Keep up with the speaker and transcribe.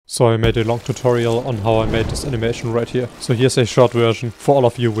So I made a long tutorial on how I made this animation right here. So here's a short version for all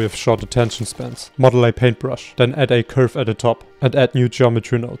of you with short attention spans. Model a paintbrush, then add a curve at the top and add new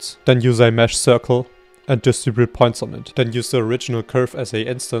geometry nodes. Then use a mesh circle and distribute points on it. Then use the original curve as a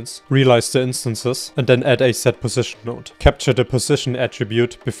instance, realize the instances, and then add a set position node. Capture the position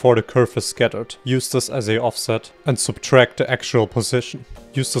attribute before the curve is scattered. Use this as a offset and subtract the actual position.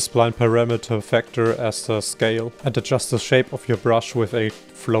 Use the spline parameter factor as the scale and adjust the shape of your brush with a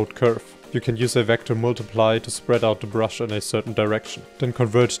float curve. You can use a vector multiply to spread out the brush in a certain direction. Then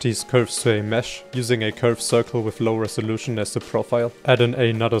convert these curves to a mesh, using a curved circle with low resolution as the profile. Add in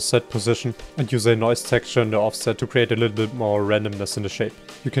another set position and use a noise texture in the offset to create a little bit more randomness in the shape.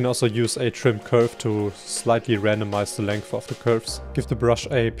 You can also use a trim curve to slightly randomize the length of the curves. Give the brush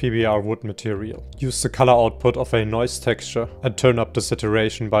a PBR wood material. Use the color output of a noise texture and turn up the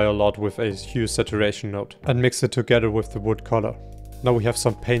saturation by a lot with a hue saturation node. And mix it together with the wood color. Now we have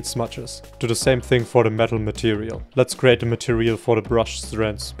some paint smudges. Do the same thing for the metal material. Let's create a material for the brush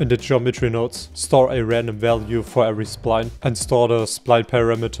strands. In the geometry nodes, store a random value for every spline and store the spline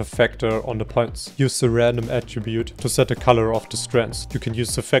parameter factor on the points. Use the random attribute to set the color of the strands. You can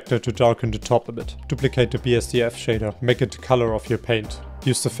use the factor to darken the top a bit. Duplicate the BSDF shader, make it the color of your paint.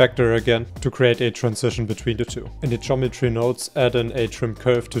 Use the factor again to create a transition between the two. In the geometry nodes, add in a trim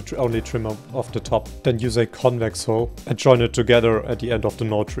curve to only trim off the top. Then use a convex hull and join it together at the end of the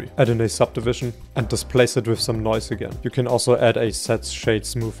node tree. Add in a subdivision and displace it with some noise again. You can also add a set shade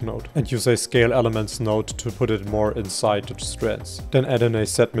smooth node and use a scale elements node to put it more inside the strands. Then add in a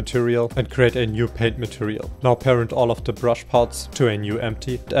set material and create a new paint material. Now parent all of the brush parts to a new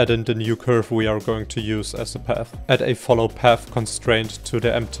empty. Add in the new curve we are going to use as a path. Add a follow path constraint to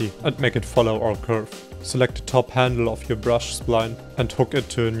the empty and make it follow our curve. Select the top handle of your brush spline and hook it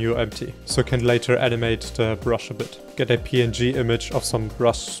to a new empty, so you can later animate the brush a bit. Get a PNG image of some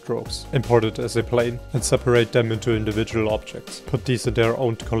brush strokes, import it as a plane and separate them into individual objects. Put these in their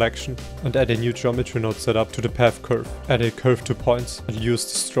own collection and add a new geometry node setup to the path curve. Add a curve to points and use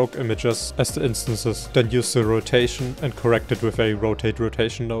the stroke images as the instances. Then use the rotation and correct it with a rotate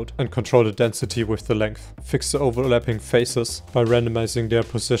rotation node and control the density with the length. Fix the overlapping faces by randomizing their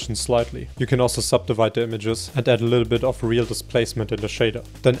position slightly. You can also subdivide the images and add a little bit of real displacement in the shader.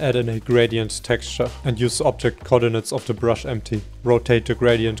 Then add in a gradient texture and use the object coordinates of the brush empty. Rotate the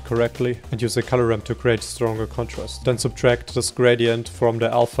gradient correctly and use a color ramp to create stronger contrast. Then subtract this gradient from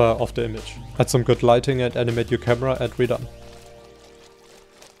the alpha of the image. Add some good lighting and animate your camera and we're done.